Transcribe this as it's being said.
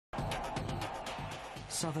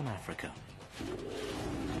Southern Africa.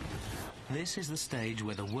 This is the stage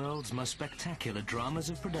where the world's most spectacular dramas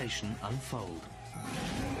of predation unfold.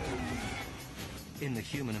 In the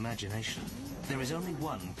human imagination, there is only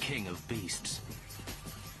one king of beasts.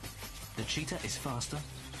 The cheetah is faster,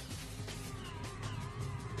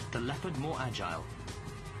 the leopard more agile,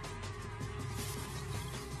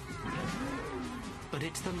 but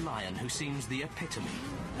it's the lion who seems the epitome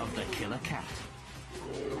of the killer cat.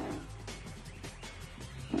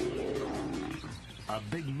 A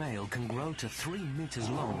big male can grow to 3 meters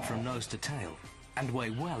long from nose to tail and weigh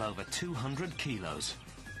well over 200 kilos.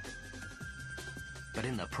 But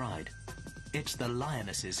in their pride, it's the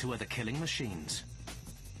lionesses who are the killing machines.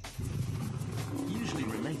 Usually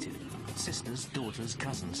related, sisters, daughters,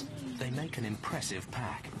 cousins, they make an impressive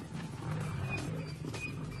pack.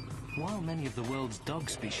 While many of the world's dog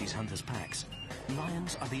species hunt as packs,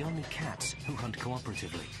 lions are the only cats who hunt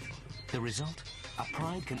cooperatively. The result? A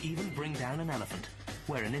pride can even bring down an elephant,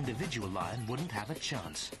 where an individual lion wouldn't have a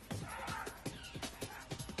chance.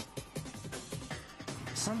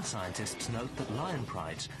 Some scientists note that lion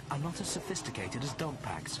prides are not as sophisticated as dog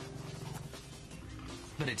packs.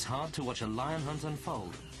 But it's hard to watch a lion hunt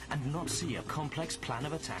unfold and not see a complex plan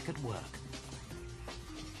of attack at work.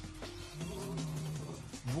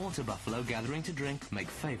 Water buffalo gathering to drink make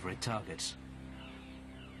favorite targets.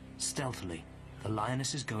 Stealthily, the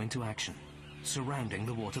lionesses go into action, surrounding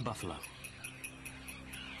the water buffalo.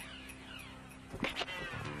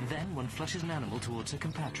 Then one flushes an animal towards her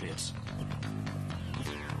compatriots.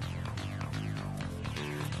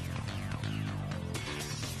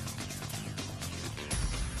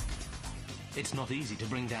 It's not easy to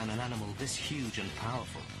bring down an animal this huge and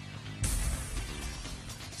powerful.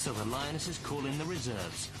 So the lionesses call in the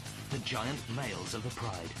reserves, the giant males of the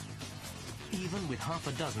pride. Even with half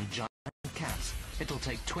a dozen giant cats, it'll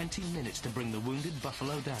take 20 minutes to bring the wounded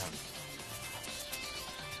buffalo down.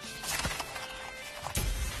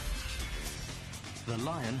 The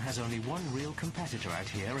lion has only one real competitor out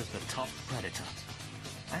here as the top predator.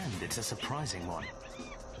 And it's a surprising one.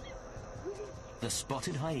 The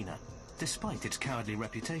spotted hyena, despite its cowardly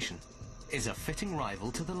reputation, is a fitting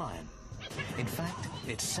rival to the lion. In fact,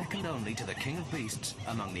 it's second only to the king of beasts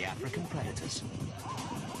among the African predators.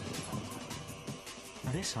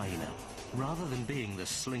 This hyena, rather than being the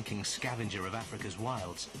slinking scavenger of Africa's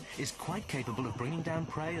wilds, is quite capable of bringing down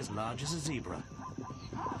prey as large as a zebra.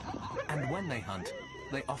 And when they hunt,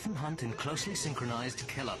 they often hunt in closely synchronized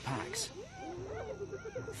killer packs.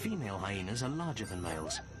 Female hyenas are larger than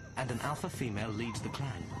males, and an alpha female leads the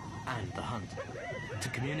clan and the hunt. To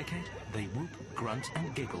communicate, they whoop, grunt,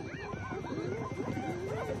 and giggle.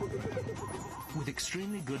 With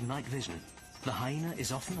extremely good night vision, the hyena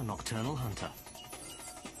is often a nocturnal hunter.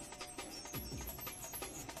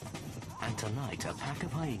 And tonight, a pack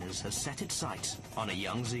of hyenas has set its sights on a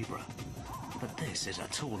young zebra. But this is a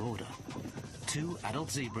tall order. 2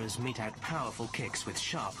 adult zebras mete out powerful kicks with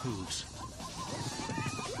sharp hooves.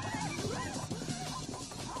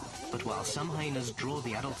 But while some hyenas draw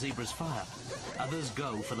the adult zebra's fire, others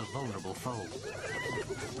go for the vulnerable foal.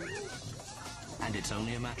 And it's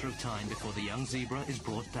only a matter of time before the young zebra is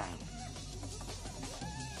brought down.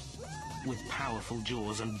 With powerful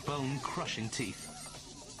jaws and bone-crushing teeth,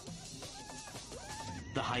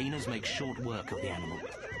 the hyenas make short work of the animal.